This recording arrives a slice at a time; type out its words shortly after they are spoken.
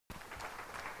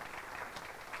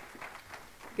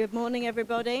Good morning,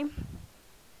 everybody.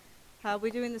 How are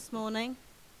we doing this morning?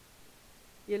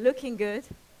 You're looking good.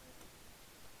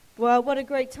 Well, what a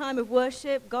great time of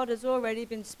worship. God has already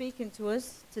been speaking to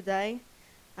us today,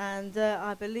 and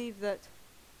I believe that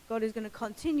God is going to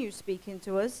continue speaking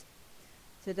to us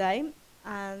today.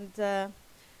 And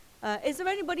is there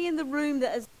anybody in the room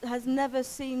that has never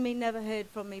seen me, never heard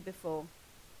from me before?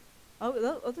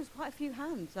 Oh, there's quite a few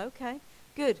hands. Okay,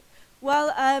 good.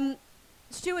 Well,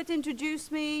 Stuart introduced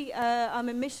me. I'm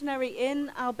a missionary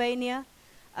in Albania.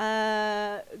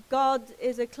 God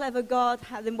is a clever God,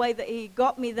 the way that he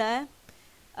got me there.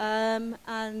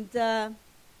 And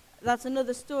that's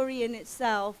another story in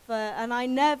itself. And I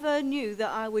never knew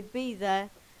that I would be there,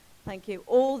 thank you,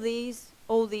 all these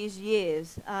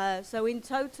years. So in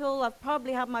total, I've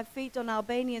probably had my feet on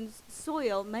Albanian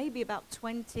soil maybe about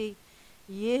 20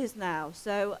 years now.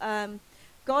 So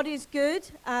God is good,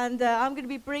 and I'm going to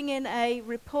be bringing a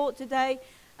report today.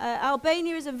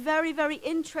 Albania is a very, very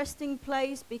interesting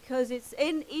place because it's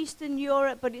in Eastern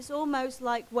Europe, but it's almost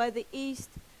like where the East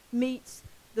meets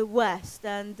the West.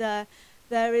 And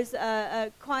there is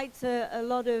quite a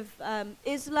lot of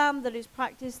Islam that is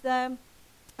practiced there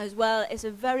as well. It's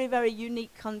a very, very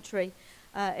unique country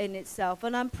in itself.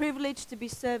 And I'm privileged to be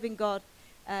serving God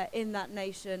in that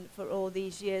nation for all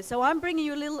these years. So I'm bringing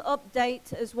you a little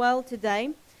update as well today.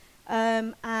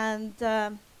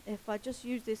 If I just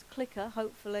use this clicker,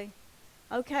 hopefully.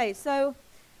 Okay, so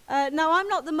now I'm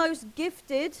not the most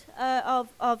gifted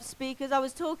of speakers. I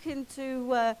was talking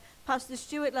to Pastor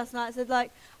Stuart last night. I said,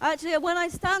 actually, when I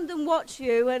stand and watch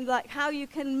you and how you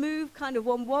can move kind of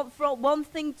from one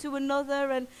thing to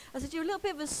another, and I said, you're a little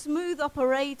bit of a smooth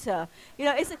operator. You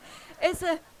know, it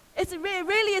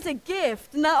really is a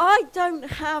gift. Now, I don't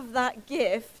have that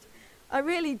gift. I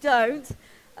really don't.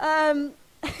 I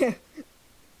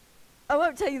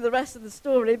won't tell you the rest of the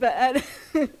story, but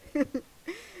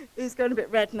he's going a bit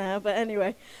red now. But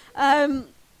anyway, I'm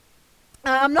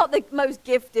not the most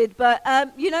gifted, but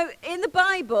in the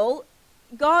Bible,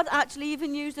 God actually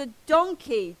even used a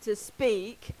donkey to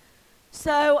speak.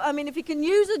 So, I mean, if he can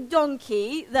use a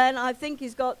donkey, then I think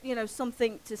he's got,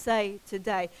 something to say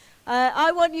today.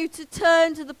 I want you to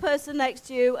turn to the person next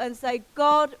to you and say,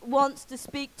 God wants to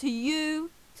speak to you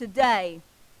today.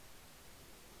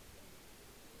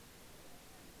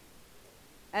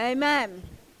 Amen.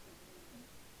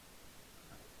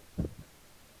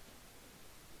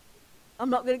 I'm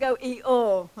not going to go eat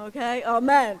okay?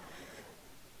 Amen.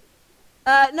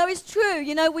 No, it's true.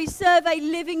 We serve a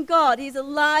living God. He's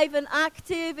alive and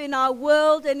active in our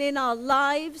world and in our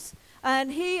lives.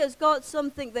 And he has got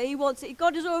something that he wants.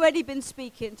 God has already been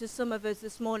speaking to some of us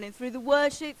this morning through the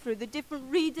worship, through the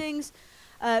different readings,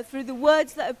 through the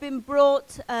words that have been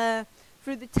brought,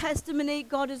 through the testimony.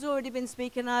 God has already been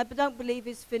speaking. I don't believe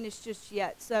he's finished just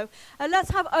yet. So let's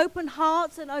have open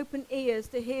hearts and open ears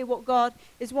to hear what God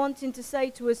is wanting to say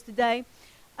to us today.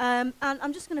 And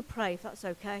I'm just going to pray, if that's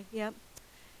okay. Yeah.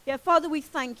 Yeah, Father, we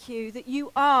thank you that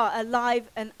you are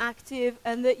alive and active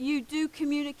and that you do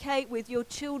communicate with your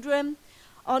children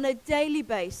on a daily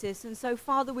basis. And so,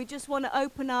 Father, we just want to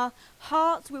open our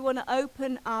hearts. We want to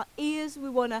open our ears. We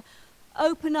want to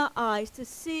open our eyes to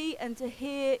see and to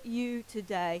hear you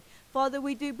today. Father,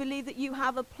 we do believe that you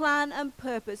have a plan and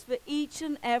purpose for each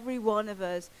and every one of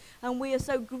us. And we are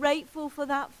so grateful for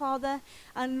that, Father.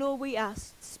 And Lord, we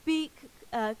ask, speak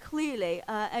clearly,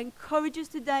 encourage us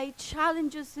today,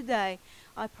 challenge us today.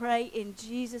 I pray in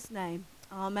Jesus' name.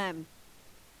 Amen.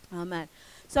 Amen.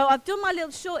 So I've done my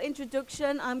little short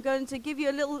introduction. I'm going to give you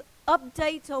a little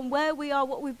update on where we are,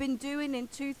 what we've been doing in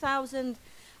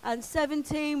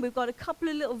 2017. We've got a couple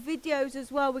of little videos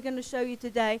as well we're going to show you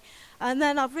today. And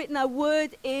then I've written a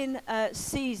word in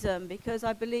season, because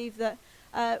I believe that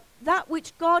that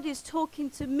which God is talking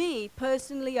to me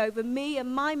personally over me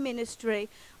and my ministry,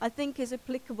 I think is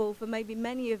applicable for maybe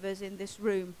many of us in this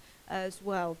room as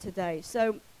well today.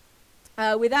 So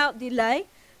without delay,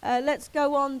 let's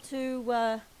go on to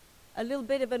a little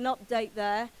bit of an update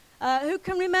there. Who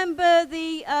can remember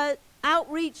the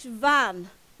outreach van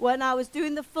when I was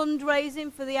doing the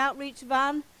fundraising for the outreach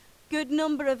van? Good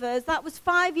number of us. That was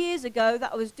 5 years ago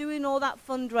that I was doing all that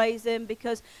fundraising,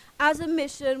 because as a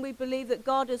mission, we believe that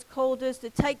God has called us to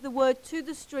take the word to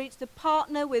the streets, to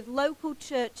partner with local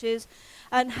churches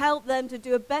and help them to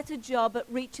do a better job at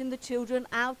reaching the children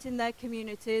out in their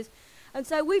communities. And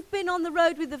so we've been on the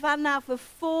road with the van now for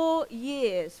 4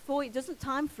 years. Doesn't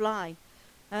time fly?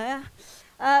 4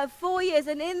 years.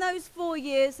 And in those 4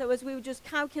 years, so as we were just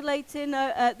calculating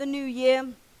the new year,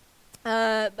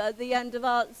 at the end of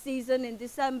our season in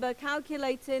December,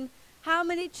 calculating how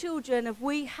many children have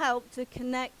we helped to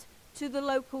connect to the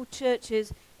local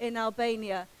churches in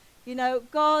Albania. You know,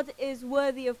 God is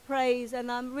worthy of praise,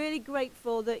 and I'm really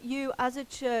grateful that you as a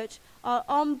church are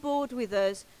on board with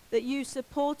us, that you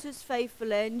support us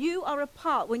faithfully, and you are a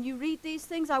part. When you read these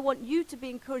things, I want you to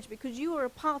be encouraged because you are a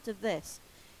part of this,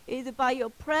 either by your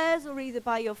prayers or either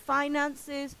by your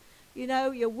finances, you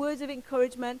know, your words of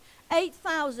encouragement.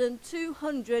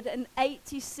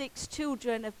 8,286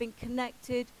 children have been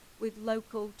connected with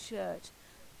local church.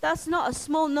 That's not a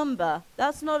small number.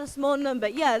 That's not a small number.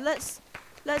 Yeah, let's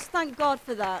thank God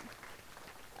for that.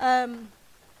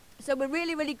 So we're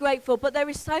really, really grateful, but there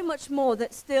is so much more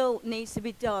that still needs to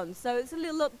be done. So it's a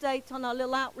little update on our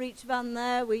little outreach van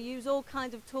there. We use all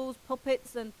kinds of tools,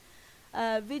 puppets and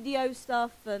video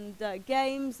stuff and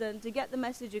games, and to get the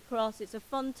message across. It's a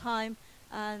fun time,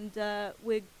 and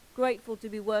we're grateful to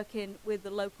be working with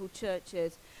the local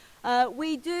churches.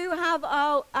 We do have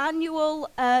our annual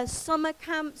summer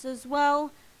camps as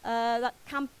well. That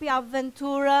Campi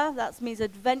Avventura, that means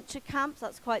adventure camps.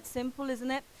 That's quite simple,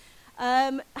 isn't it?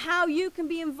 How you can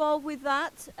be involved with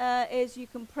that is you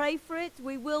can pray for it.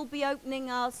 We will be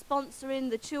opening our sponsoring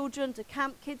the children to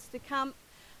camp, kids to camp,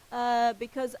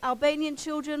 because Albanian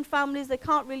children, families, they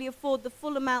can't really afford the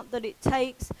full amount that it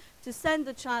takes to send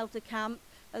a child to camp.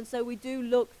 And so we do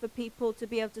look for people to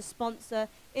be able to sponsor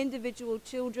individual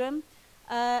children.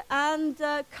 And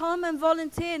come and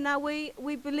volunteer. Now,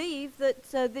 we believe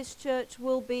that this church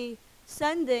will be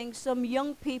sending some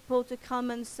young people to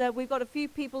come and serve. We've got a few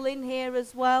people in here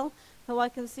as well, who I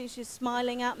can see she's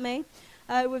smiling at me.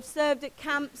 We've served at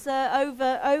camps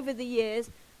over the years,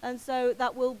 and so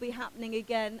that will be happening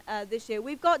again this year.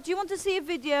 We've got, do you want to see a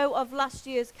video of last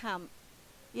year's camp?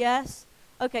 Yes?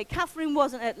 Okay, Catherine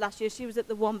wasn't at last year, she was at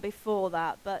the one before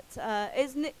that, but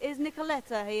is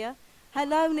Nicoletta here?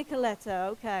 Hello, Nicoletta,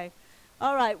 okay.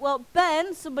 All right, well,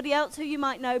 Ben, somebody else who you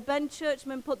might know, Ben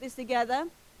Churchman put this together,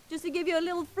 just to give you a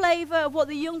little flavor of what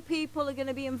the young people are going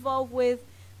to be involved with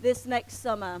this next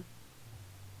summer.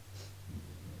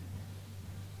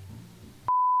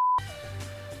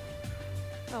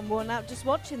 I'm worn out just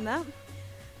watching that.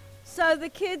 So the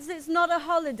kids, it's not a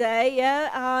holiday,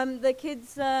 yeah? The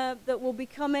kids that will be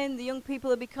coming, the young people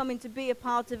will be coming to be a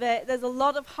part of it. There's a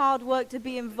lot of hard work to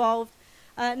be involved.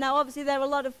 Now, obviously, there are a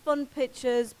lot of fun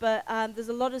pictures, but there's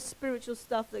a lot of spiritual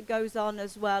stuff that goes on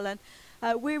as well. And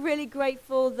we're really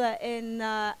grateful that in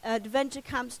Adventure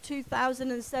Camps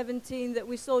 2017 that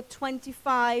we saw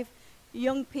 25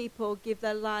 young people give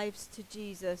their lives to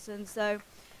Jesus. And so,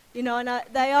 you know, and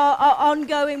they are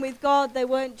ongoing with God. They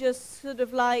weren't just sort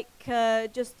of like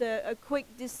just a quick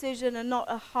decision and not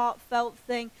a heartfelt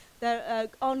thing. They're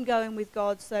ongoing with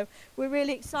God. So we're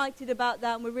really excited about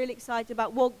that, and we're really excited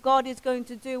about what God is going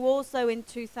to do also in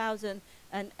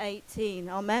 2018.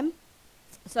 Amen.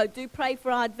 So do pray for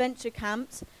our adventure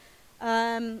camps.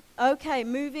 Okay,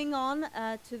 moving on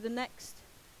to the next.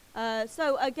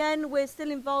 So again, we're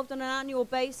still involved on an annual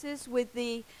basis with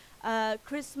the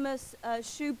Christmas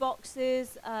shoe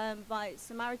boxes by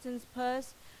Samaritan's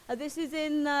Purse. This is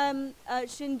in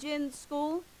Shinjin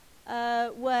School,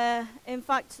 where, in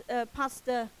fact,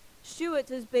 Pastor Stewart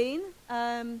has been.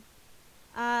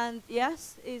 And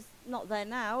yes, he's not there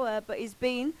now, but he's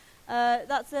been.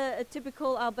 That's a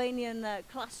typical Albanian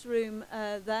classroom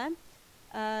there.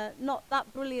 Not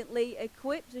that brilliantly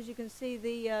equipped, as you can see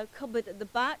the cupboard at the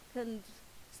back and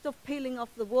stuff peeling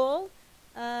off the wall.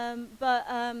 But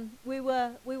we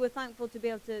were thankful to be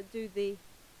able to do the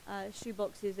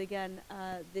shoeboxes again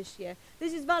this year.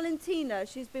 This is Valentina.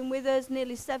 She's been with us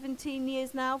nearly 17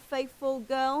 years now, faithful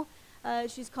girl.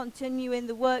 She's continuing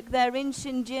the work there in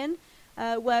Shinjin,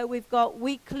 where we've got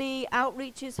weekly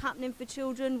outreaches happening for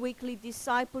children, weekly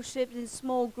discipleship in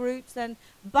small groups, and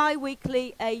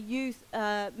bi-weekly a youth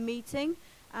meeting,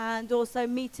 and also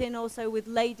meeting also with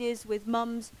ladies, with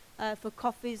mums, for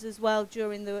coffees as well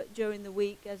during the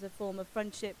week as a form of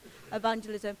friendship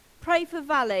evangelism. Pray for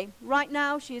Valley. Right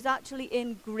now, she is actually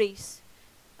in Greece.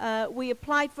 We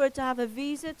applied for her to have a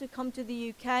visa to come to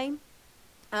the UK,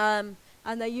 and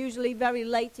they're usually very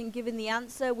late in giving the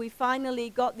answer. We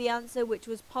finally got the answer, which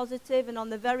was positive, and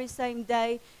on the very same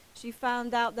day, she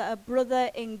found out that her brother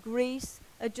in Greece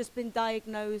had just been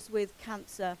diagnosed with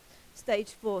cancer, stage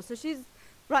 4. So she's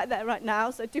right there right now,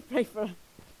 so do pray for her.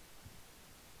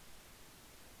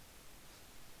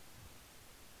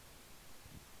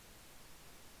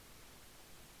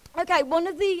 Okay, one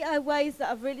of the ways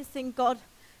that I've really seen God,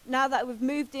 now that we've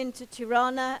moved into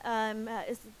Tirana,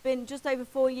 it's been just over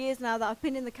 4 years now that I've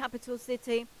been in the capital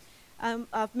city.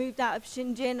 I've moved out of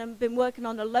Shinjin and been working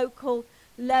on a local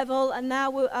level, and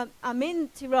now I'm in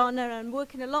Tirana and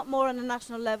working a lot more on a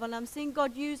national level, and I'm seeing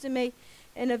God using me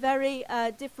in a very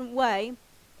different way,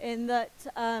 in that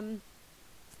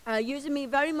using me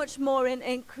very much more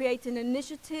in creating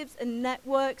initiatives and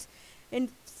networks, in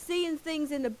seeing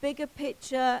things in a bigger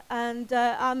picture. And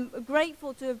I'm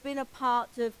grateful to have been a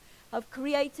part of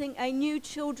creating a new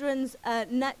children's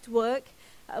network.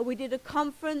 We did a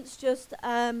conference just,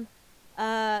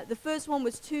 the first one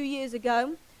was 2 years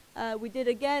ago. We did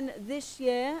again this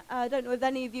year. I don't know if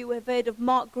any of you have heard of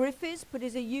Mark Griffiths, but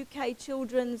he's a UK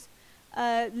children's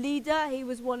leader. He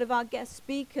was one of our guest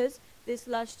speakers this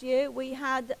last year. We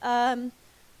had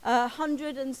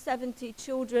 170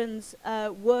 children's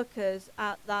workers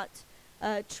at that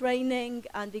training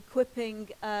and equipping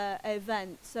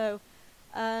event. So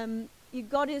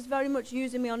God is very much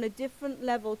using me on a different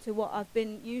level to what I've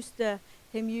been used to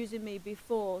him using me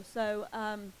before. So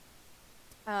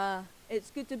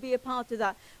it's good to be a part of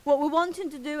that. What we're wanting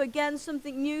to do, again,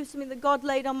 something new, something that God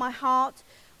laid on my heart,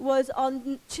 was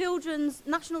on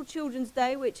National Children's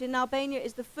Day, which in Albania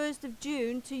is the 1st of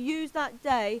June, to use that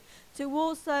day to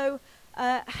also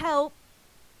help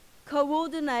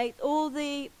coordinate all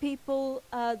the people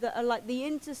that are like the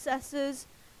intercessors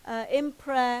in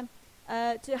prayer,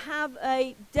 to have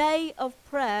a day of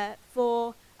prayer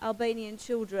for Albanian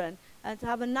children, and to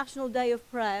have a national day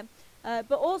of prayer,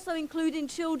 but also including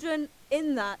children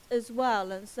in that as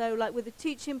well. And so, like with the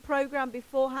teaching program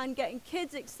beforehand, getting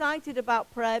kids excited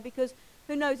about prayer, because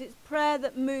who knows, it's prayer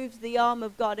that moves the arm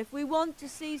of God. If we want to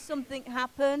see something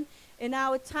happen in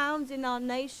our towns, in our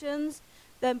nations,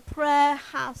 then prayer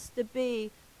has to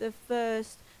be the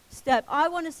first step. I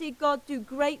want to see God do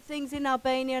great things in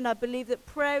Albania, and I believe that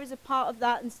prayer is a part of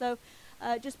that. And so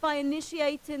just by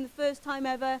initiating the first time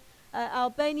ever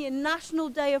Albanian National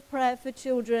Day of Prayer for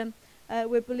Children,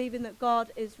 we're believing that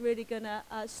God is really going to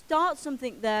start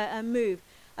something there and move.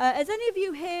 Has any of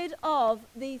you heard of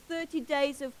the 30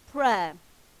 days of prayer?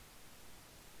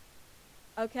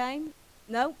 Okay?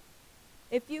 No?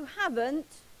 If you haven't,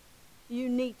 you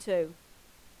need to.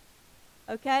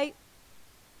 Okay?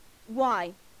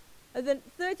 Why? The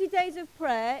 30 days of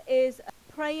prayer is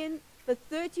praying for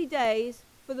 30 days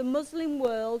for the Muslim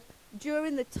world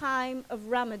during the time of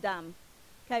Ramadan.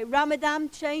 Okay, Ramadan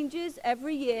changes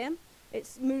every year. It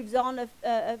moves on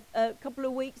a couple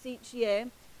of weeks each year.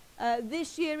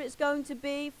 This year it's going to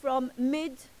be from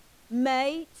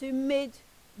mid-May to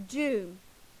mid-June.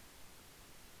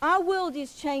 Our world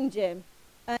is changing.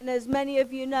 And as many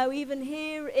of you know, even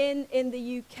here in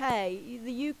the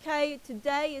UK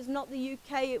today is not the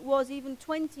UK it was even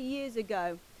 20 years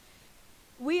ago.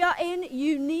 We are in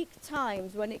unique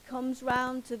times when it comes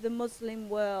round to the Muslim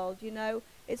world. You know,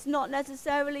 it's not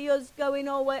necessarily us going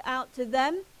all the way out to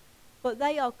them, but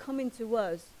they are coming to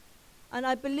us. And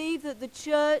I believe that the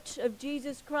Church of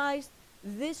Jesus Christ,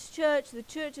 this church, the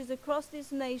churches across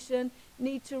this nation,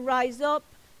 need to rise up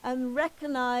and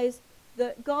recognize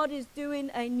that God is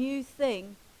doing a new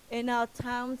thing in our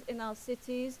towns, in our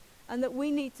cities, and that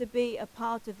we need to be a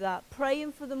part of that,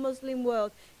 praying for the Muslim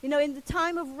world. You know, in the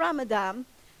time of Ramadan,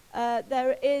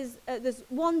 there's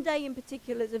one day in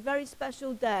particular, it's a very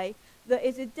special day, that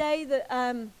is a day that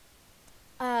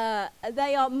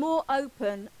they are more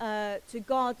open to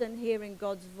God and hearing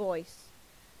God's voice.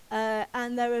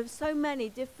 And there are so many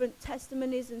different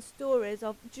testimonies and stories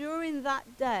of during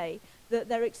that day that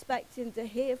they're expecting to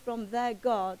hear from their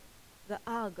God, that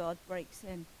our God breaks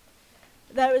in.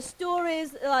 There are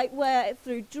stories like where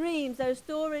through dreams, there are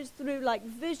stories through like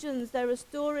visions, there are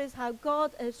stories how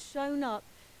God has shown up,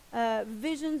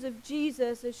 visions of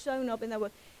Jesus has shown up in their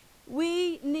world.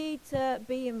 We need to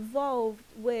be involved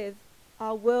with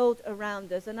our world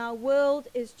around us, and our world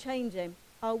is changing.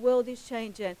 Our world is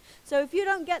changing. So if you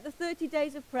don't get the 30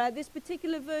 days of prayer, this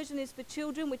particular version is for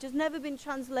children, which has never been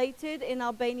translated in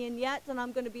Albanian yet, and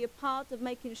I'm going to be a part of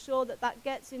making sure that that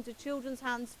gets into children's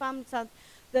hands, families' hands,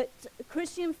 that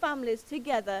Christian families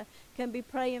together can be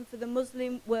praying for the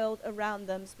Muslim world around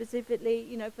them, specifically,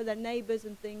 you know, for their neighbors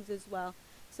and things as well.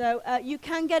 So you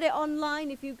can get it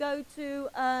online if you go to,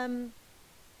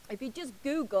 if you just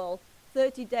Google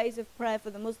 30 days of prayer for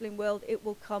the Muslim world, it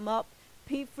will come up.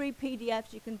 Free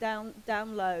PDFs you can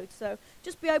download. So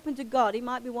just be open to God. He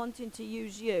might be wanting to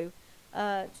use you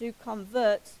to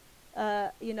convert,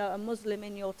 you know, a Muslim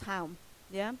in your town.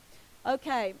 Yeah.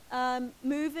 Okay.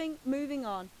 Moving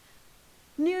on.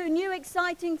 New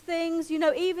exciting things. You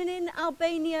know, even in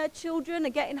Albania, children are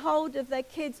getting hold of their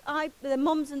kids' their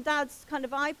mums and dads' kind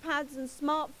of iPads and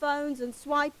smartphones and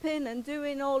swiping and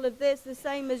doing all of this, the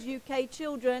same as UK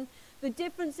children. The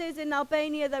difference is in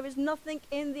Albania, there is nothing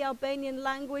in the Albanian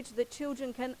language that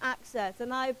children can access.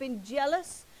 And I have been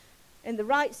jealous, in the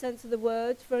right sense of the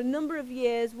word, for a number of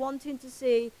years, wanting to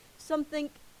see something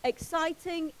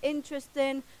exciting,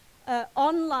 interesting,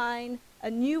 online, a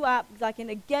new app, like in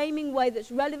a gaming way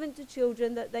that's relevant to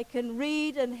children, that they can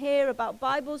read and hear about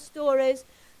Bible stories,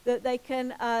 that they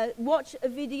can watch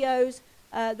videos,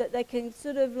 that they can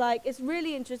sort of like, it's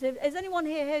really interesting. Has anyone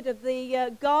here heard of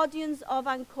the Guardians of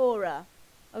Ancora?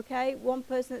 Okay, one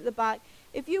person at the back.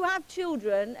 If you have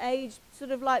children aged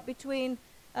sort of like between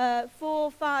 4,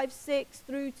 5, 6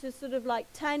 through to sort of like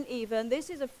 10 even, this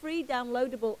is a free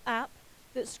downloadable app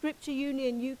that Scripture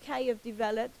Union UK have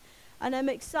developed. And I'm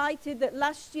excited that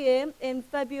last year in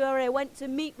February I went to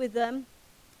meet with them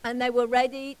and they were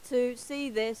ready to see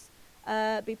this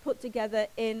be put together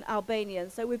in Albania.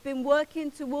 So we've been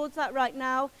working towards that right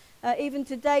now. Even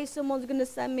today someone's going to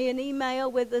send me an email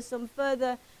with some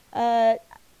further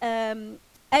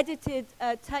edited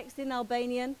text in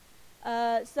Albanian.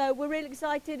 So we're really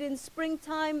excited. In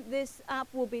springtime this app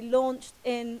will be launched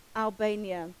in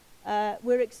Albania.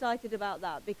 We're excited about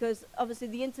that because obviously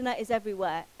the internet is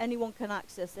everywhere. Anyone can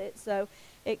access it. So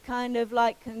it kind of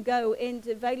like can go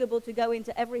into, available to go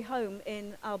into every home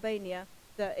in Albania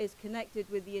that is connected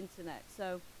with the internet.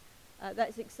 So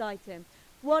that's exciting.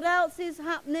 What else is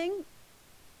happening?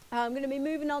 I'm going to be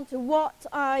moving on to what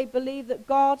I believe that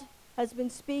God has been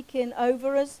speaking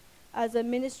over us as a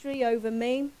ministry, over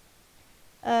me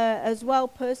as well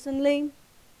personally.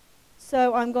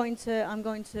 So I'm going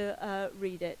to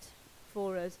read it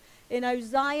for us in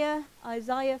Isaiah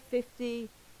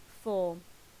 54.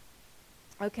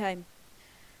 Okay.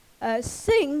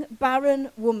 Sing, barren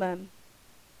woman,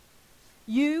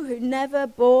 you who never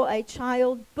bore a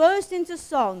child, burst into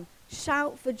song,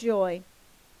 shout for joy.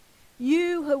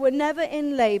 You who were never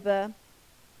in labor,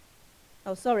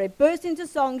 burst into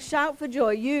song, shout for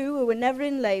joy, you who were never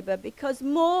in labor, because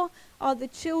more are the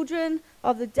children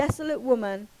of the desolate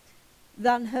woman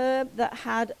than her that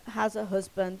has a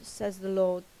husband, says the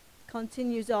Lord.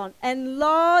 Continues on.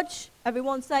 Enlarge,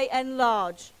 everyone say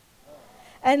enlarge.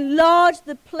 Enlarge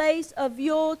the place of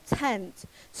your tent.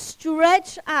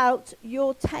 Stretch out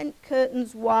your tent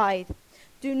curtains wide.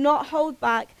 Do not hold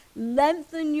back.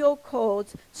 Lengthen your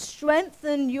cords.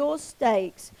 Strengthen your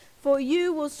stakes. For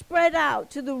you will spread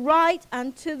out to the right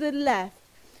and to the left.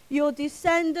 Your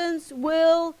descendants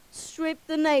will strip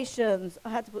the nations. I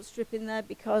had to put strip in there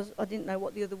because I didn't know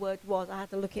what the other word was. I had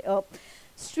to look it up.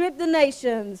 Strip the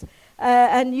nations,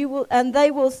 and they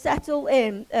will settle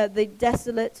in the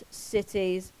desolate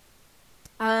cities.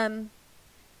 God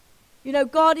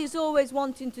is always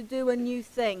wanting to do a new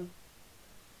thing.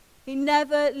 He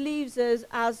never leaves us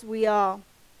as we are.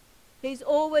 He's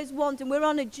always wanting, we're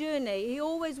on a journey. He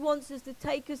always wants us to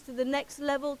take us to the next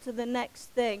level, to the next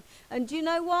thing. And do you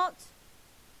know what?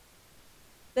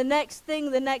 The next thing,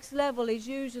 the next level is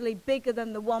usually bigger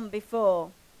than the one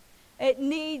before. It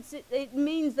means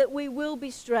that we will be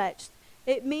stretched.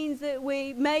 It means that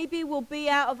we maybe will be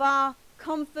out of our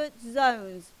comfort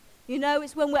zones.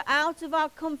 It's when we're out of our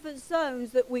comfort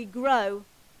zones that we grow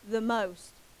the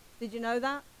most. Did you know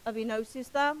that? Have you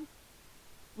noticed that?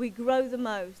 We grow the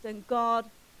most, and God,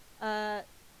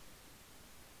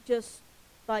 just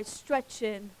by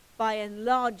stretching, by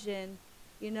enlarging,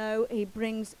 He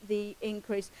brings the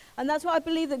increase. And that's what I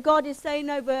believe that God is saying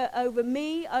over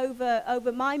me,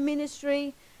 over my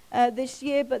ministry this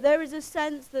year. But there is a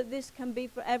sense that this can be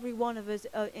for every one of us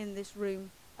in this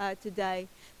room today.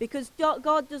 Because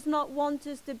God does not want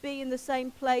us to be in the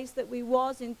same place that we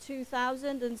was in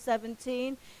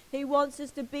 2017. He wants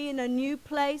us to be in a new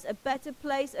place, a better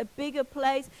place, a bigger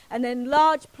place, an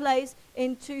enlarged place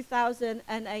in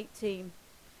 2018.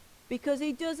 Because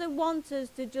He doesn't want us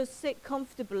to just sit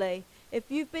comfortably. If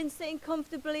you've been sitting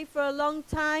comfortably for a long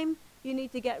time, you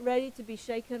need to get ready to be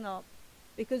shaken up.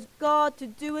 Because God, to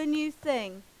do a new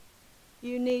thing,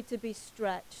 you need to be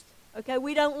stretched. Okay,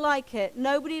 we don't like it.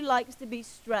 Nobody likes to be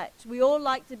stretched. We all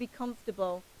like to be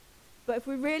comfortable. But if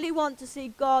we really want to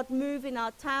see God move in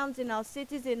our towns, in our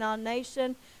cities, in our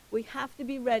nation, we have to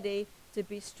be ready to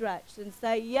be stretched and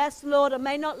say, yes, Lord, I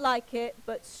may not like it,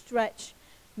 but stretch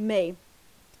me.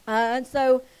 And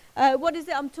so what is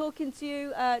it I'm talking to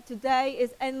you today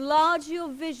is enlarge your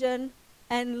vision,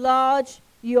 enlarge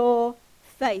your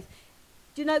faith.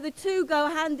 Do you know the two go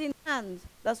hand in hand?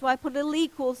 That's why I put a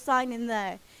equal sign in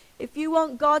there. If you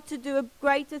want God to do a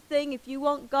greater thing, if you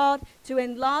want God to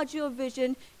enlarge your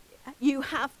vision, you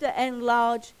have to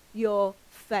enlarge your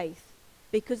faith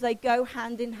because they go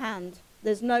hand in hand.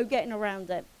 There's no getting around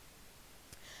it.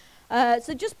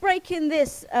 So just breaking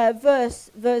this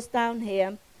verse down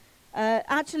here.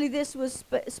 Actually, this was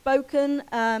spoken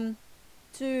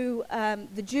to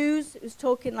the Jews. It was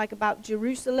talking like about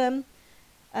Jerusalem.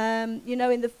 In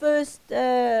the first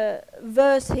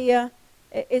verse here,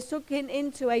 It's looking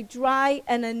into a dry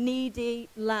and a needy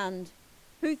land.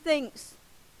 Who thinks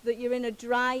that you're in a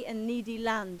dry and needy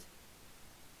land?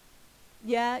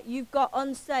 Yeah, you've got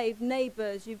unsaved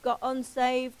neighbors, you've got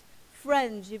unsaved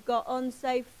friends, you've got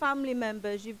unsaved family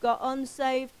members, you've got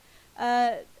unsaved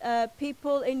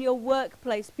people in your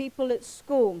workplace, people at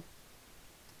school.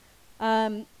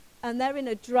 And they're in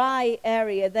a dry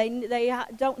area. They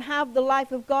don't have the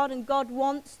life of God, and God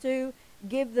wants to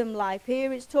give them life.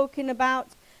 Here it's talking about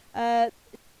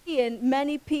seeing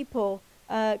many people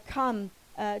come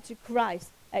to Christ,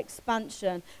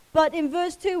 expansion. But in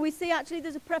verse 2 we see actually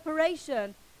there's a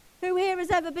preparation. Who here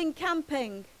has ever been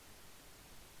camping?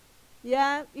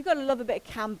 Yeah, you've got to love a bit of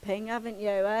camping, haven't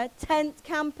you? Tent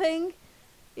camping?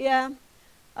 Yeah.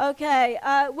 Okay,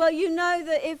 well, you know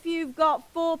that if you've got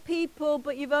 4 people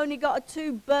but you've only got a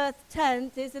 2-berth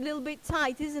tent, it's a little bit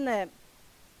tight, isn't it?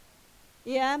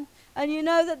 Yeah, and you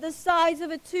know that the size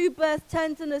of a 2-berth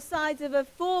tent and the size of a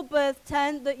 4-berth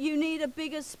tent, that you need a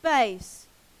bigger space.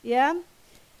 Yeah?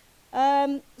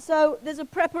 So there's a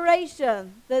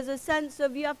preparation. There's a sense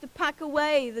of you have to pack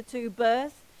away the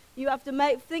 2-berth. You have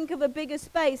to think of a bigger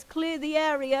space, clear the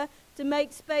area to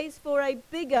make space for a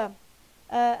bigger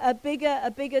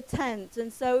tent.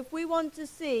 And so if we want to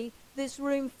see this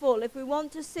room full, if we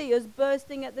want to see us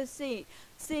bursting at the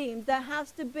seams, there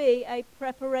has to be a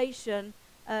preparation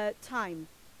time.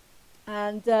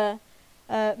 And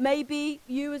maybe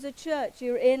you as a church,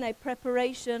 you're in a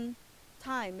preparation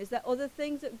time. Is there other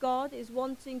things that God is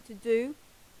wanting to do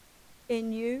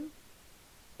in you,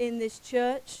 in this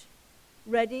church,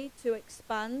 ready to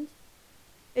expand?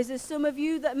 Is there some of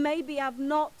you that maybe have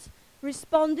not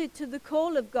responded to the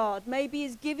call of God? Maybe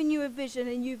He's given you a vision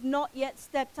and you've not yet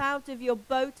stepped out of your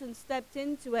boat and stepped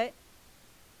into it,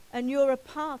 and you're a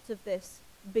part of this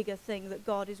bigger thing that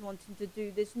God is wanting to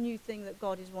do, this new thing that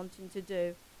God is wanting to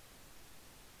do.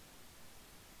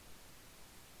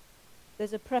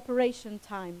 There's a preparation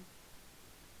time.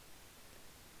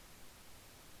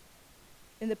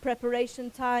 In the preparation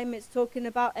time, it's talking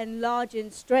about enlarging,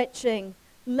 stretching,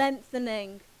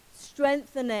 lengthening,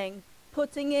 strengthening,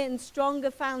 putting in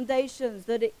stronger foundations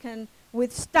that it can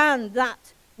withstand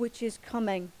that which is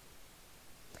coming.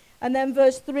 And then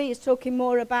verse 3 is talking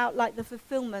more about like the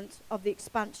fulfillment of the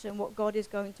expansion, what God is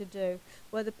going to do,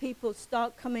 where the people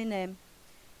start coming in,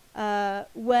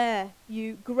 where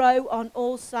you grow on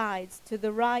all sides, to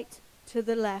the right, to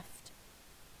the left.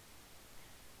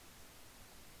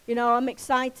 You know, I'm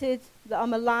excited that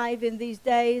I'm alive in these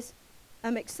days.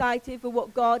 I'm excited for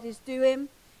what God is doing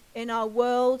in our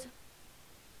world.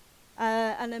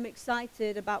 And I'm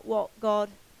excited about what God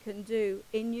can do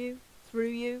in you, through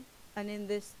you, and in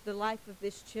the life of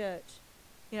this church.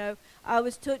 You know, I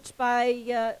was touched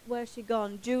by, where's she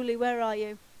gone? Julie, where are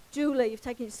you? Julie, you've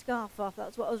taken your scarf off.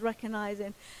 That's what I was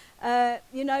recognizing.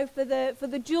 You know, for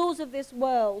the jewels of this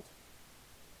world,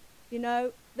 you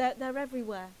know, they're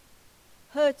everywhere.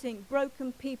 Hurting,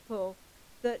 broken people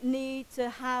that need to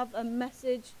have a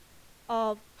message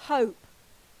of hope,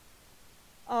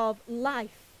 of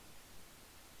life.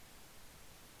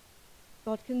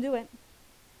 God can do it.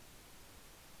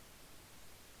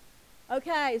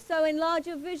 Okay, so enlarge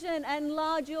your vision,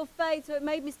 enlarge your faith. So it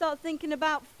made me start thinking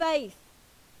about faith.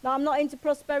 Now, I'm not into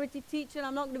prosperity teaching.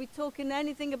 I'm not going to be talking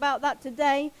anything about that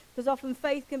today, because often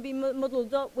faith can be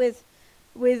muddled up with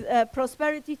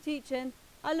prosperity teaching.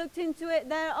 I looked into it.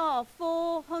 There are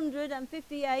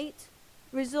 458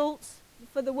 results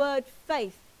for the word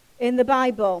faith in the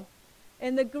Bible.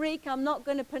 In the Greek, I'm not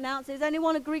going to pronounce it. Is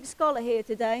anyone a Greek scholar here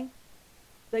today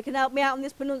that can help me out on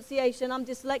this pronunciation? I'm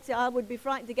dyslexic. I would be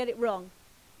frightened to get it wrong.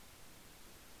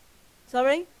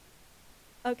 Sorry?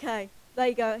 Okay, there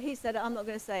you go. He said it. I'm not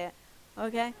going to say it.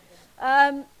 Okay?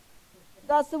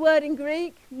 That's the word in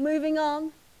Greek. Moving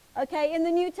on. Okay, in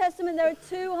the New Testament there are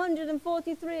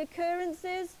 243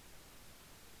 occurrences.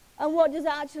 And what does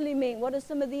that actually mean? What are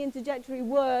some of the interjectory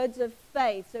words of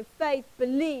faith? So faith,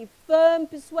 belief, firm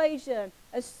persuasion,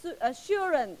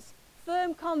 assurance,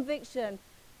 firm conviction,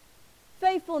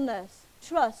 faithfulness,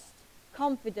 trust,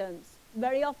 confidence.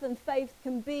 Very often faith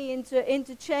can be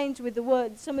interchanged with the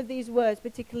word, some of these words,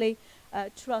 particularly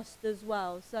trust as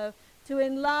well. So to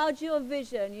enlarge your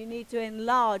vision, you need to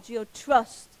enlarge your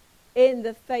trust in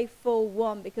the faithful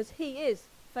one, because He is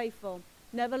faithful,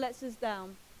 never lets us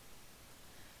down.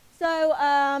 So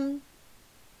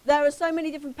there are so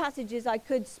many different passages I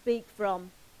could speak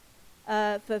from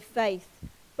for faith.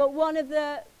 But one of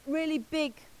the really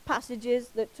big passages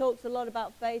that talks a lot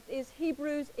about faith is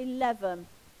Hebrews 11.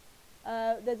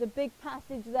 There's a big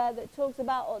passage there that talks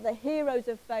about the heroes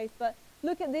of faith. But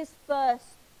look at this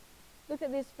first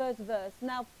verse.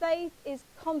 Now faith is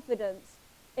confidence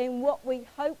in what we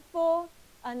hope for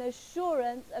and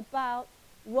assurance about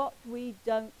what we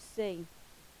don't see.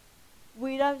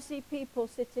 We don't see people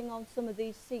sitting on some of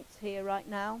these seats here right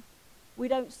now. We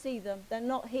don't see them. They're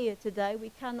not here today.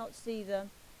 We cannot see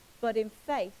them. But in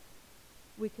faith,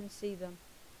 we can see them.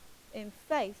 In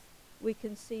faith, we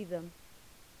can see them.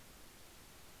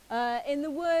 In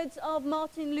the words of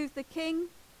Martin Luther King,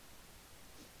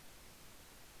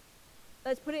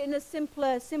 let's put it in a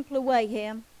simpler way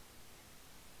here.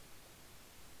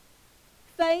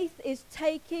 Faith is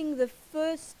taking the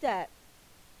first step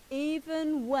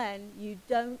even when you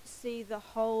don't see the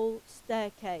whole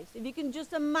staircase. If you can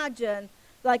just imagine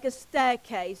like a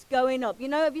staircase going up. You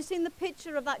know, have you seen the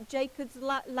picture of that Jacob's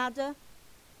ladder?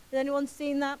 Has anyone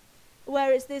seen that?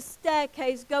 Where it's this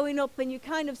staircase going up and you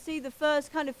kind of see the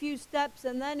first kind of few steps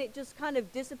and then it just kind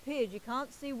of disappears. You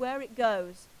can't see where it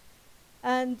goes.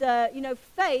 And,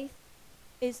 faith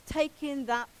is taking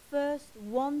that first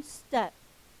one step.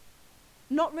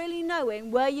 Not really knowing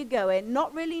where you're going,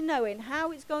 not really knowing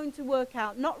how it's going to work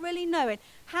out, not really knowing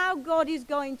how God is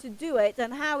going to do it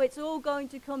and how it's all going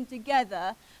to come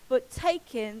together, but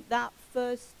taking that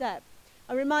first step.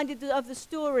 I'm reminded of the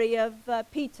story of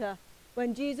Peter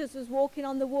when Jesus was walking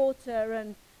on the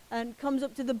water and comes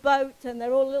up to the boat and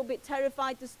they're all a little bit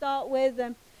terrified to start with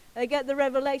and they get the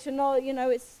revelation,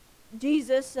 it's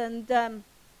Jesus, and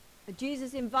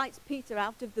Jesus invites Peter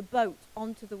out of the boat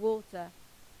onto the water.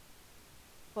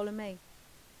 Follow me.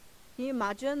 Can you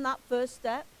imagine that first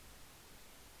step?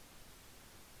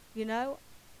 Can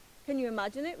you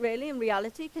imagine it really in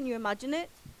reality? Can you imagine it?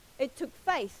 It took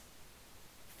faith.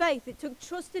 It took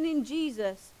trusting in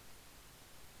Jesus.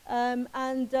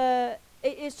 It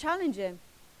is challenging.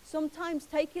 Sometimes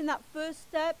taking that first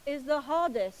step is the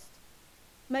hardest.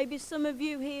 Maybe some of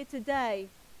you here today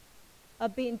are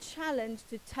being challenged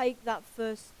to take that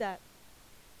first step.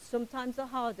 Sometimes the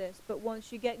hardest, but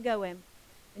once you get going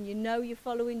and you know you're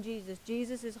following Jesus,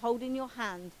 Jesus is holding your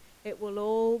hand, it will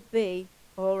all be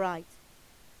all right.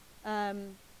 So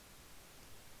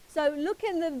look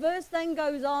in the verse then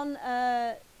goes on,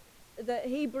 the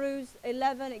Hebrews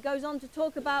 11, it goes on to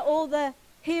talk about all the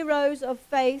heroes of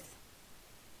faith.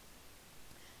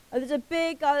 There's a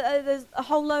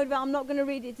whole load of it. I'm not going to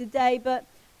read it today, but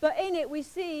in it we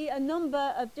see a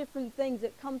number of different things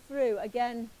that come through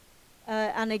again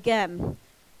and again.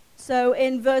 So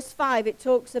in verse 5 it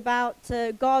talks about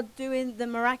God doing the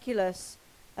miraculous.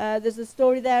 There's a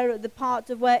story there at the part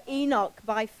of where Enoch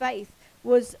by faith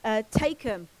was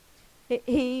taken.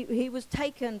 He was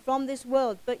taken from this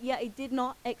world, but yet he did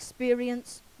not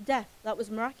experience death. That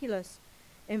was miraculous.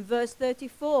 In verse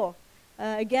 34,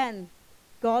 again,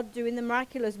 God doing the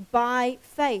miraculous by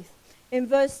faith. In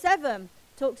verse 7,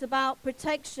 talks about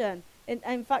protection.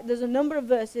 In fact, there's a number of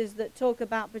verses that talk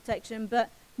about protection, but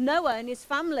Noah and his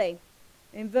family,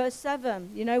 in verse 7,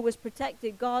 was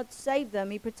protected. God saved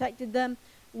them. He protected them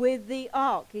with the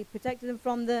ark. He protected them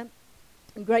from the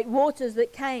great waters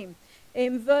that came.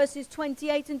 In verses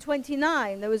 28 and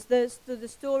 29, there was the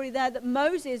story there that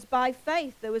Moses, by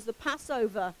faith, there was the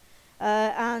Passover,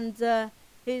 the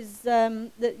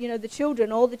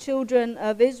children, all the children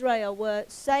of Israel were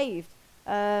saved,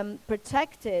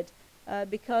 protected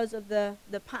because of the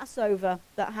Passover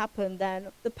that happened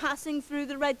then. The passing through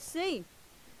the Red Sea,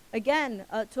 again,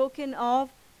 talking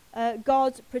of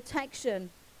God's protection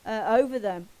over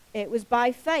them. It was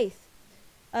by faith.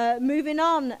 Moving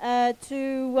on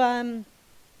to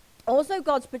also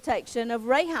God's protection of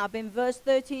Rahab in verse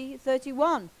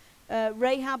 31.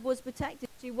 Rahab was protected.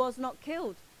 She was not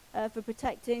killed for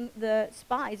protecting the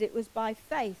spies. It was by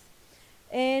faith.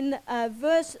 In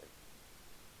verse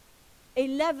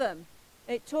 11,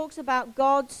 it talks about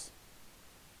God's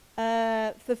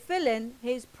fulfilling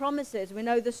his promises. We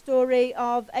know the story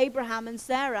of Abraham and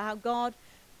Sarah, how God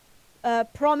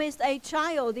promised a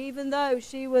child, even though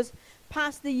she was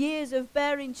past the years of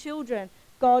bearing children.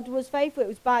 God was faithful. It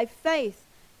was by faith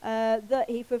that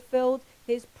he fulfilled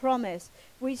his promise.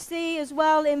 We see as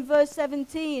well in verse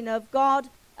 17 of God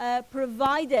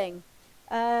providing.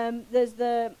 There's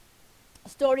the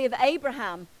story of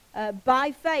Abraham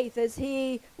by faith as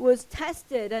he was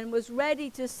tested and was ready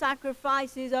to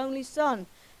sacrifice his only son.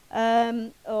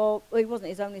 Or he wasn't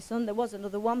his only son, there was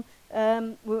another one.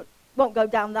 We won't go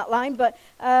down that line, but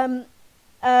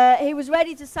he was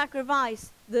ready to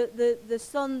sacrifice the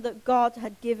son that God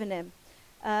had given him.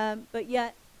 But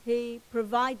yet he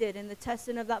provided in the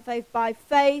testing of that faith. By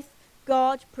faith,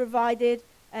 God provided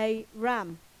a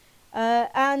ram.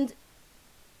 And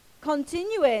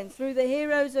continuing through the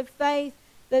heroes of faith,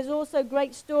 there's also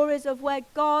great stories of where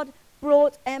God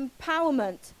brought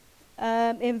empowerment.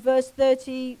 In verse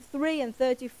 33 and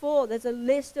 34, there's a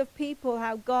list of people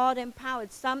how God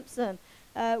empowered. Samson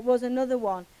was another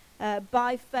one.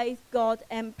 By faith, God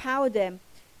empowered him.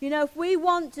 You know, if we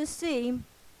want to see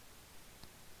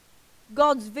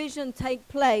God's vision take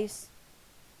place,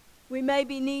 we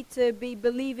maybe need to be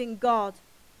believing God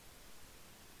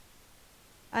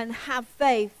and have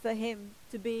faith for him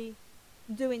to be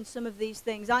doing some of these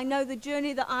things. I know the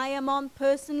journey that I am on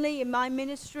personally in my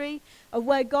ministry, of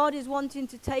where God is wanting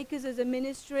to take us as a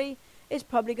ministry, is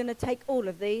probably going to take all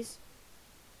of these.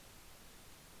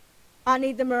 I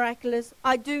need the miraculous.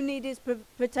 I do need his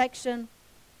protection.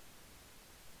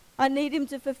 I need him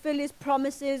to fulfill his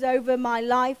promises over my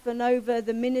life and over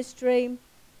the ministry.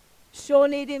 Sure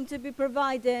need him to be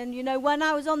providing. You know, when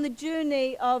I was on the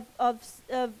journey of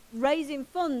raising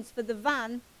funds for the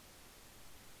van,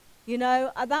 you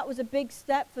know, that was a big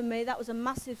step for me. That was a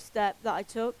massive step that I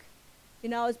took. You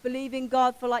know, I was believing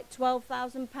God for like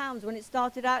 £12,000. When it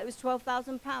started out, it was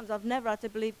 £12,000. I've never had to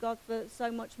believe God for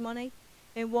so much money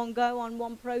in one go on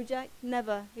one project.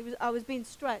 Never. I was being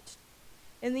stretched.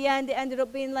 In the end, it ended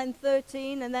up being then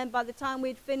 13, and then by the time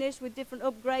we'd finished with different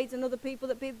upgrades and other people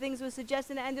that things were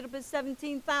suggesting, it ended up at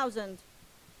 17,000.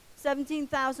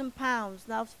 £17,000.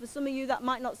 Now, for some of you, that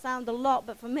might not sound a lot,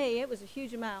 but for me, it was a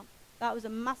huge amount. That was a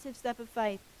massive step of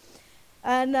faith.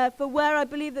 And for where I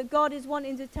believe that God is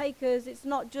wanting to take us, it's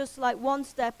not just like one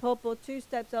step up or 2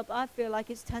 steps up. I feel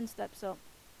like it's 10 steps up.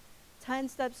 10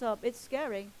 steps up. It's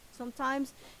scary.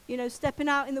 Sometimes, you know, stepping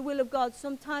out in the will of God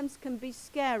sometimes can be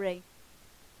scary.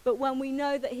 But when we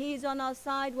know that he is on our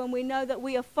side, when we know that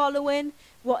we are following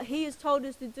what he has told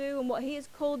us to do and what he has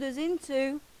called us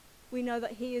into, we know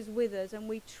that he is with us, and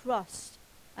we trust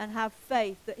and have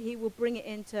faith that he will bring it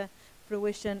into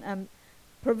fruition and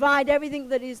provide everything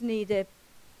that is needed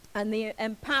and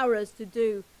empower us to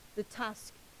do the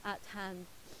task at hand.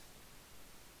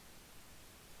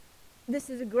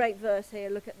 This is a great verse here.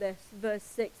 Look at this, verse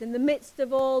 6. In the midst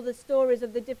of all the stories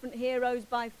of the different heroes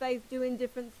by faith doing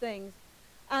different things,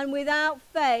 and without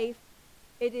faith,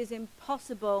 it is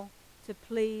impossible to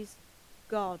please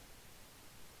God.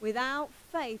 Without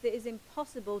faith, it is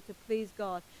impossible to please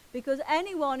God. Because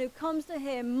anyone who comes to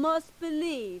him must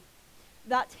believe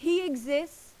that he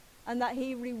exists and that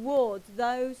he rewards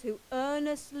those who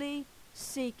earnestly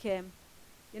seek him.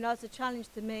 You know, it's a challenge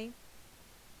to me.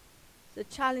 It's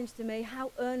a challenge to me.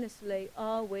 How earnestly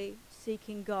are we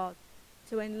seeking God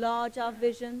to enlarge our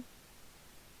vision,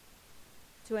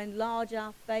 to enlarge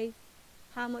our faith?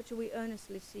 How much are we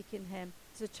earnestly seeking him?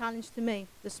 It's a challenge to me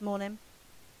this morning.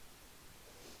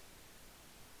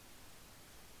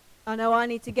 I know I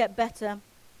need to get better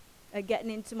at getting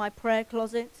into my prayer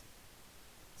closet,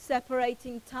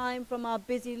 separating time from our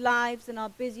busy lives and our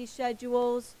busy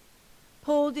schedules,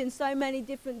 pulled in so many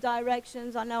different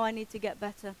directions. I know I need to get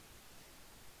better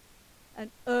and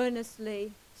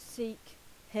earnestly seek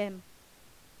him.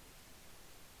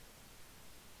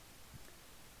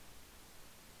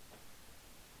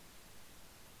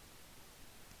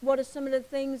 What are some of the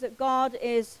things that God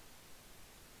is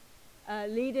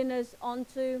leading us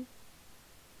onto?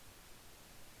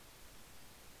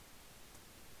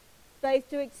 Faith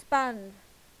to expand.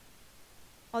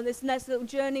 On this next little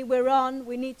journey we're on,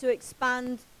 we need to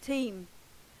expand team.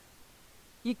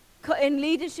 In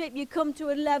leadership, you come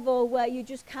to a level where you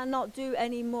just cannot do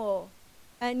any more.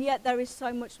 And yet there is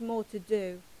so much more to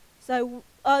do. So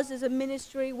us as a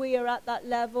ministry, we are at that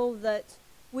level that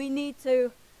we need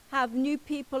to have new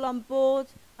people on board.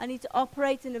 I need to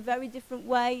operate in a very different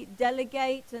way,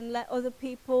 delegate and let other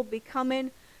people be coming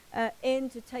in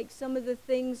to take some of the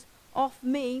things off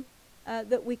me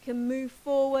that we can move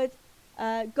forward.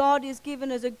 God has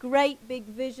given us a great big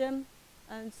vision,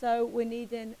 and so we're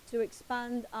needing to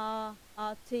expand our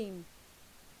team.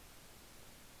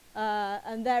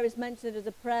 And there is mentioned as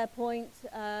a prayer point.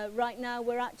 Right now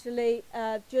we're actually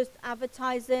just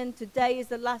advertising. Today is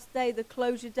the last day, the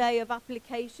closure day of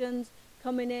applications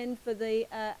coming in for the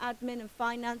admin and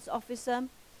finance officer.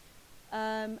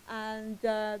 And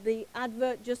the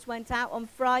advert just went out on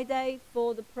Friday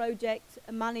for the project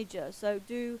manager. So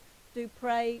do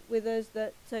pray with us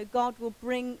that God will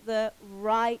bring the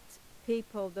right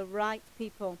people.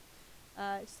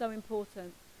 It's so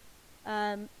important.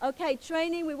 Okay,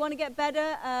 training, we want to get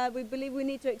better. We believe we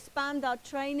need to expand our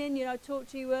training. You know, I talked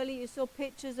to you earlier, you saw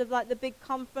pictures of like the big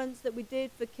conference that we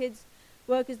did for kids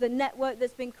workers, the network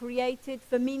that's been created,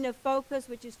 Femina Focus,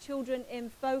 which is Children in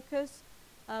Focus.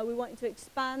 We want to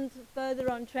expand further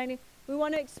on training. We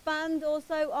want to expand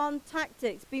also on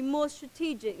tactics, be more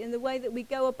strategic in the way that we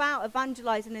go about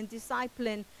evangelizing and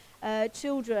discipling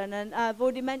children. And I've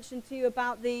already mentioned to you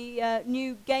about the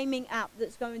new gaming app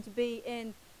that's going to be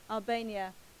in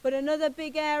Albania. But another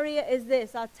big area is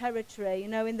this, our territory. You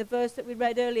know, in the verse that we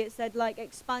read earlier, it said, like,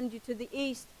 expand you to the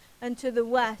east and to the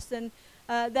west. And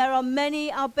there are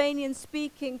many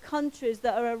Albanian-speaking countries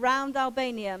that are around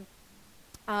Albania.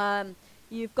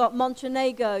 You've got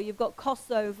Montenegro, you've got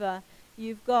Kosovo,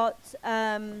 you've got,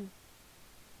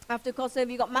 after Kosovo,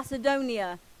 you've got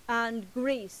Macedonia and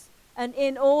Greece. And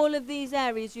in all of these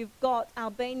areas, you've got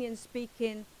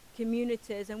Albanian-speaking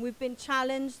communities. And we've been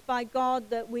challenged by God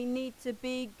that we need to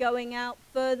be going out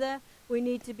further. We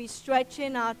need to be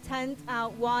stretching our tent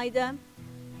out wider.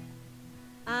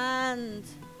 And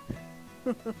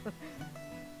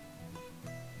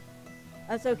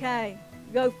that's okay.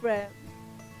 Go for it.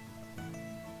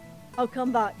 I'll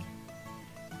come back.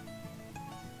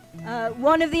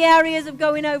 One of the areas of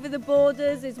going over the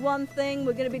borders is one thing.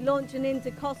 We're going to be launching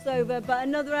into Kosovo. But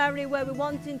another area where we're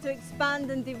wanting to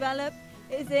expand and develop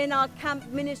is in our camp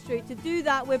ministry. To do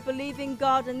that, we're believing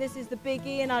God, and this is the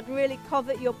biggie, and I'd really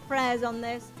covet your prayers on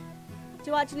this,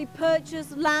 to actually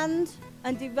purchase land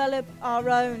and develop our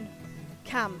own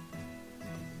camp.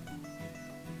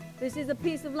 This is a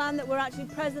piece of land that we're actually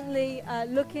presently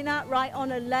looking at right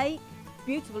on a lake.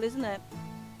 Beautiful, isn't it?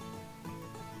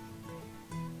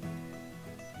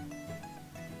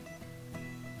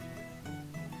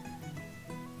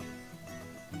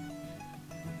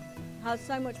 Has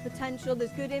so much potential.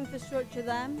 There's good infrastructure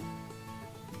there.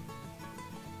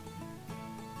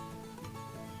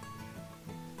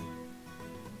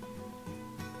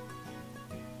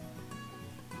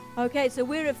 Okay, so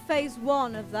we're at phase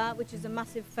 1 of that, which is a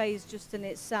massive phase just in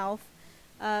itself.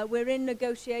 We're in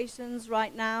negotiations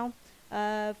right now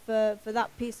for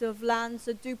that piece of land.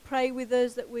 So do pray with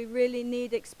us that we really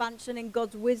need expansion in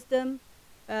God's wisdom.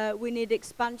 We need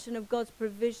expansion of God's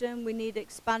provision. We need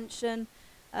expansion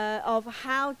of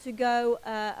how to go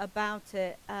about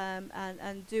it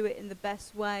and do it in the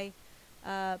best way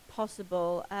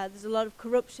possible. There's a lot of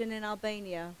corruption in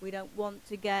Albania. We don't want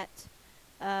to get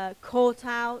caught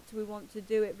out. We want to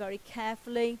do it very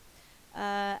carefully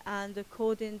and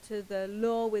according to the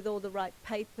law with all the right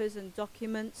papers and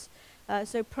documents.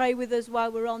 So pray with us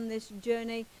while we're on this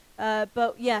journey.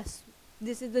 But yes,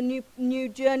 this is the new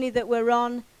journey that we're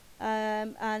on,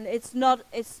 and it's not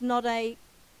a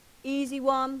easy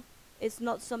one. It's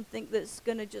not something that's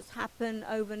going to just happen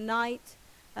overnight.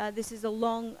 This is a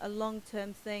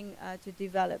long-term thing to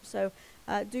develop. So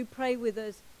do pray with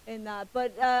us in that.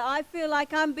 But I feel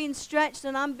like I'm being stretched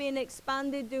and I'm being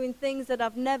expanded, doing things that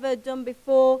I've never done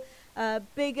before,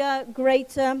 bigger,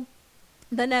 greater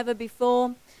than ever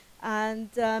before. And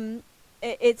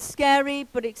it's scary,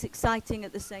 but it's exciting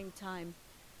at the same time.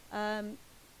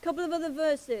 Couple of other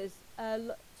verses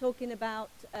talking about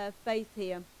faith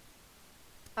here.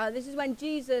 This is when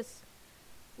Jesus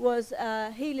was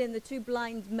healing the 2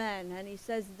 blind men, and he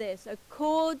says this: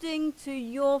 according to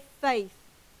your faith,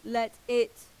 let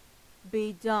it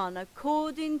be done.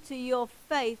 According to your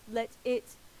faith, let it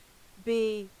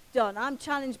be done. I'm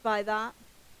challenged by that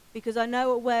because I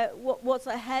know what's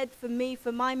ahead for me,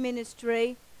 for my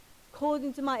ministry.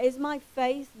 According to is my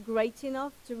faith great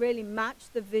enough to really match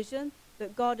the vision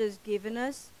that God has given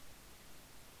us?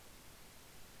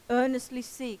 Earnestly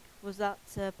seek was that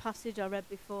passage I read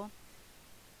before.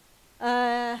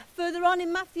 Further on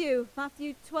in Matthew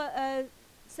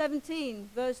 17,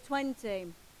 verse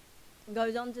 20,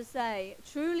 goes on to say,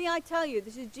 truly I tell you,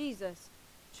 this is Jesus,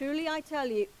 truly I tell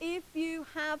you, if you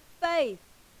have faith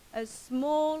as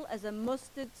small as a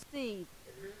mustard seed,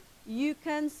 you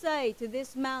can say to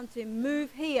this mountain,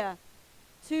 move here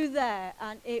to there,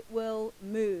 and it will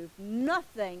move.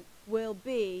 Nothing will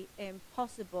be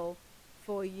impossible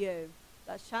for you.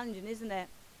 That's challenging, isn't it?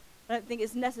 I don't think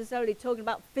it's necessarily talking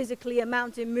about physically a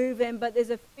mountain moving, but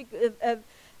there's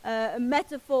a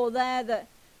metaphor there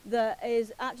that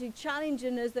is actually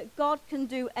challenging us that God can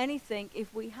do anything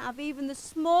if we have even the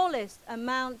smallest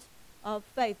amount of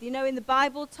faith. You know, in the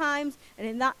Bible times and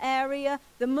in that area,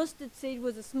 the mustard seed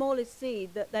was the smallest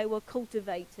seed that they were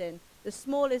cultivating. The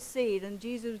smallest seed, and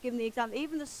Jesus was giving the example,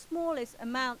 even the smallest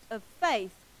amount of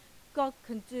faith, God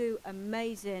can do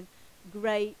amazing,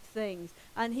 great things.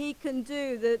 And he can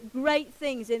do the great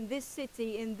things in this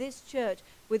city, in this church,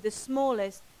 with the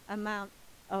smallest amount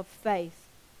of faith.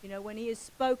 You know, when he has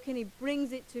spoken, he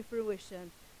brings it to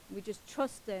fruition. We just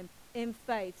trust him in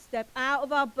faith. Step out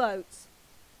of our boats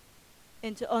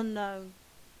into unknown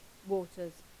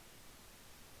waters.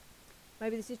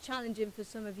 Maybe this is challenging for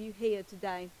some of you here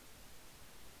today.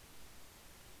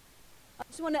 I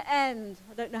just want to end,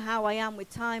 I don't know how I am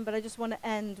with time, but I just want to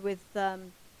end with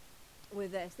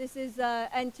with this. This is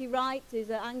N.T. Wright, he's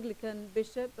an Anglican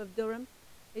bishop of Durham.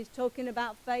 He's talking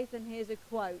about faith, and here's a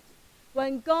quote.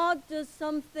 When God does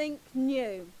something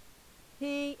new,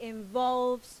 he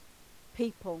involves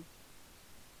people.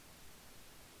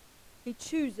 He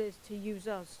chooses to use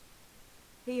us.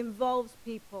 He involves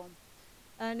people.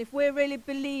 And if we're really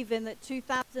believing that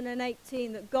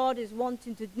 2018, that God is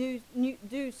wanting to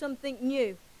do something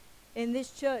new in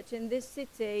this church, in this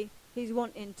city, he's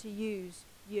wanting to use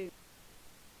you.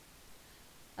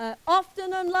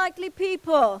 Often unlikely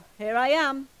people. Here I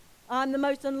am. I'm the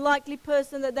most unlikely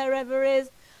person that there ever is.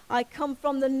 I come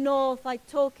from the north. I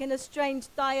talk in a strange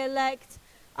dialect.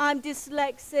 I'm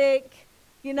dyslexic.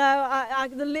 You know,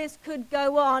 the list could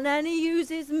go on. And he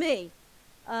uses me.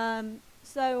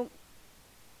 So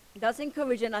that's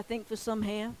encouraging, I think, for some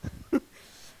here.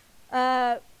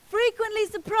 Frequently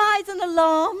surprised and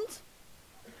alarmed.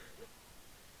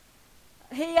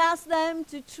 He asked them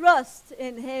to trust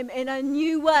in him in a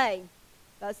new way.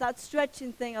 That's that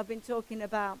stretching thing I've been talking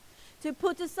about. To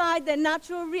put aside their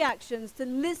natural reactions, to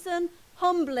listen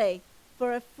humbly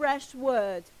for a fresh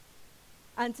word,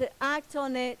 and to act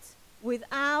on it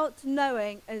without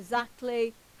knowing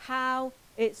exactly how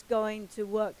it's going to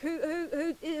work.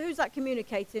 Who's that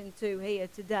communicating to here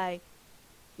today?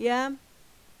 Yeah?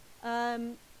 I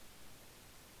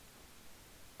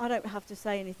don't have to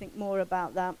say anything more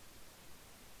about that.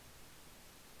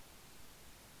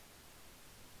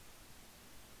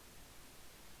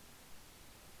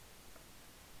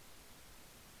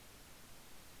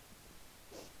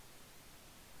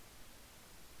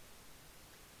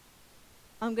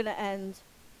 I'm going to end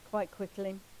quite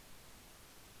quickly.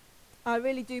 I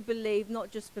really do believe, not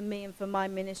just for me and for my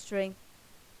ministry,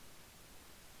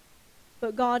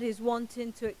 but God is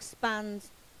wanting to expand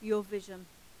your vision,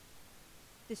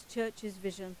 this church's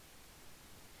vision.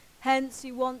 Hence,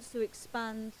 he wants to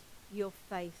expand your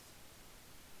faith.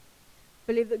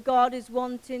 Believe that God is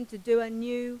wanting to do a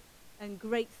new and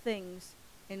great things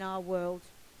in our world,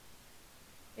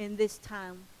 in this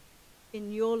town,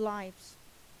 in your lives.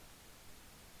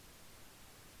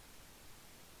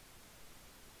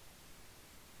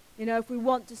 You know, if we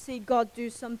want to see God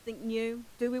do something new,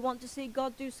 do we want to see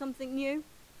God do something new?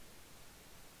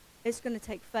 It's going to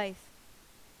take faith.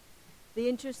 The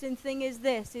interesting thing is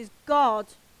this, is God,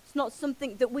 it's not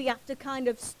something that we have to kind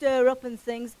of stir up and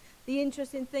things. The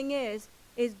interesting thing is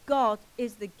God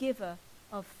is the giver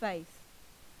of faith.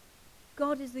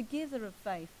 God is the giver of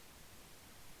faith.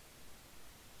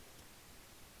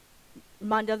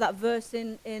 Reminder of that verse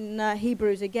in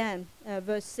Hebrews again,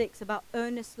 verse 6, about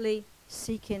earnestly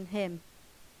seeking him.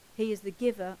 He is the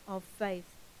giver of faith.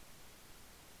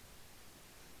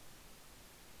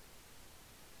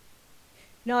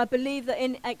 Now, I believe that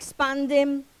in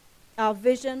expanding our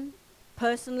vision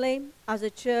personally as a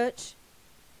church,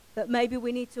 that maybe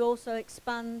we need to also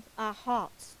expand our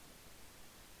hearts.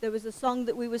 There was a song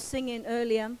that we were singing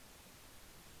earlier.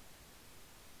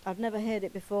 I've never heard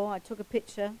it before. I took a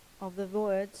picture of the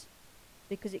words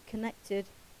because it connected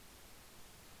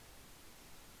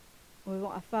with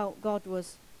what I felt God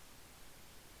was.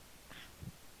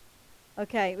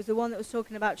 Okay, it was the one that was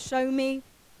talking about, show me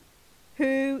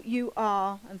who you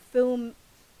are and fill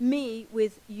me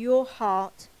with your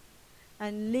heart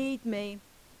and lead me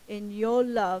in your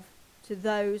love to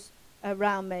those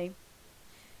around me.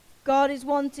 God is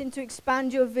wanting to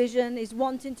expand your vision, is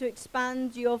wanting to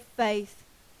expand your faith.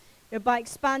 You know, by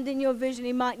expanding your vision,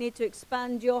 he might need to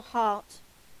expand your heart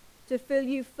to fill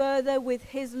you further with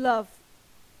his love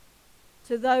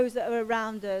to those that are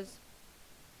around us,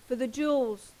 for the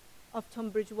jewels of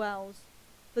Tunbridge Wells,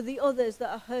 for the others that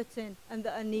are hurting and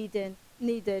that are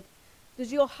needed.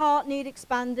 Does your heart need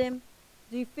expanding?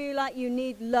 Do you feel like you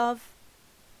need love?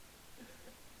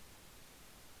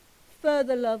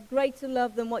 Further love, greater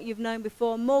love than what you've known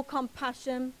before, more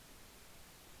compassion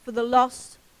for the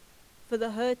lost, for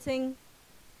the hurting,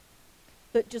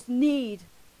 that just need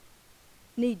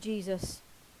Jesus.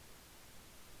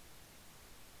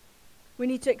 We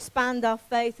need to expand our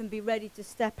faith and be ready to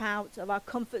step out of our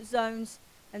comfort zones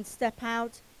and step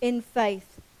out in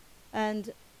faith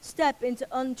and step into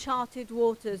uncharted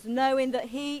waters, knowing that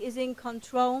he is in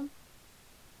control,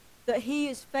 that he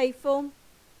is faithful,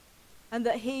 and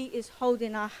that he is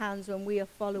holding our hands when we are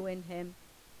following him.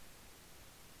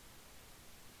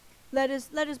 Let us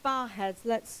bow our heads.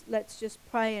 Let's just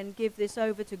pray and give this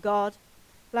over to God.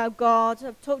 Allow God.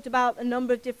 I've talked about a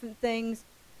number of different things.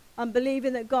 I'm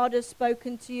believing that God has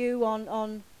spoken to you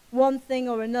on one thing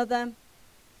or another.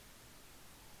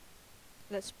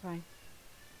 Let's pray.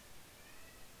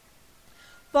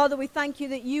 Father, we thank you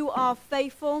that you are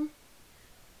faithful.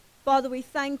 Father, we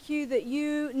thank you that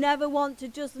you never want to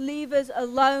just leave us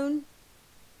alone,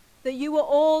 that you are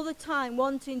all the time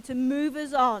wanting to move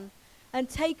us on and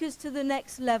take us to the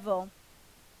next level.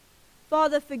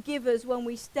 Father, forgive us when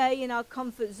we stay in our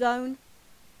comfort zone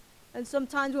and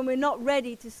sometimes when we're not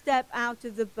ready to step out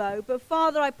of the boat. But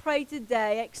Father, I pray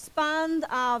today, expand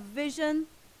our vision,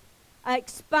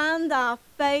 expand our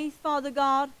faith, Father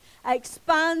God,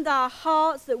 expand our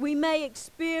hearts that we may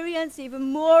experience even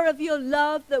more of your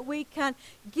love, that we can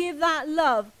give that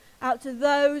love out to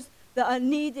those that are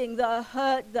needing, that are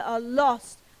hurt, that are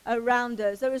lost around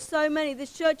us. There are so many.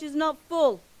 This church is not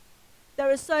full. There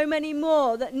are so many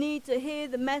more that need to hear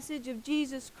the message of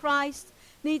Jesus Christ,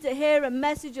 need to hear a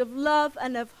message of love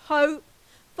and of hope.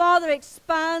 Father,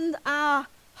 expand our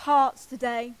hearts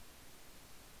today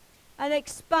and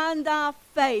expand our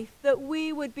faith, that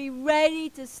we would be ready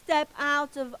to step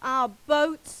out of our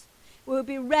boats. We would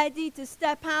be ready to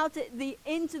step out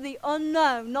into the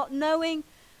unknown, not knowing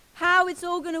how it's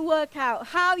all going to work out,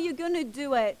 how you're going to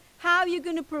do it, how you're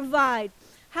going to provide,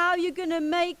 how you're going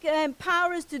to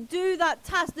empower us to do that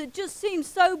task that just seems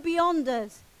so beyond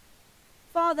us.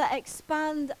 Father,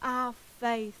 expand our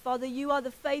faith. Father, you are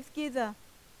the faith giver.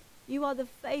 You are the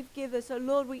faith giver. So,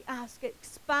 Lord, we ask,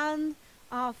 expand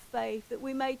our faith, that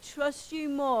we may trust you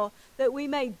more, that we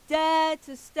may dare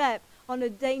to step on a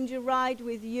danger ride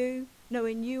with you,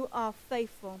 knowing you are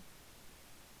faithful.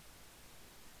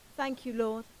 Thank you,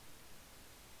 Lord.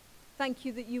 Thank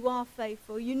you that you are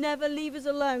faithful. You never leave us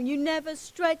alone. You never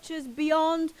stretch us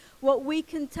beyond what we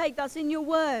can take. That's in your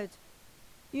word.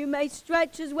 You may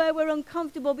stretch us where we're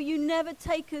uncomfortable, but you never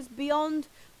take us beyond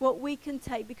what we can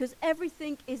take, because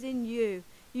everything is in you.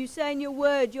 You say in your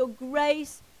word, your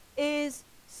grace is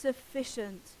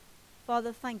sufficient.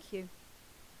 Father, thank you.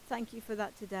 Thank you for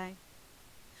that today.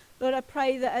 Lord, I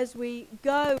pray that as we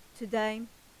go today,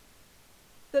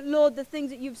 that, Lord, the things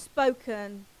that you've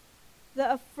spoken that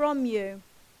are from you,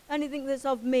 anything that's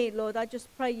of me, Lord, I just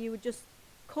pray you would just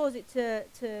cause it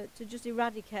to just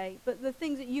eradicate. But the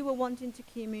things that you were wanting to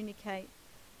communicate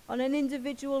on an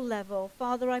individual level,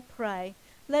 Father, I pray,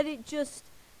 let it just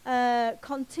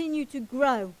continue to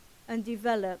grow and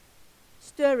develop.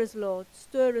 Stir us, Lord.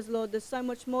 Stir us, Lord. There's so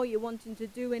much more you're wanting to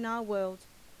do in our world.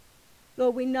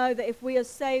 Lord, we know that if we are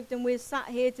saved and we're sat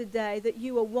here today, that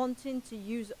you are wanting to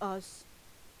use us.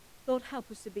 Lord, help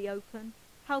us to be open.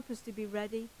 Help us to be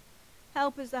ready.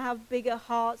 Help us to have bigger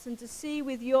hearts and to see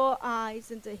with your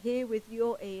eyes and to hear with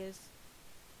your ears.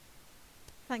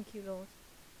 Thank you, Lord.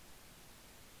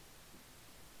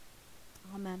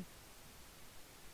 Amen.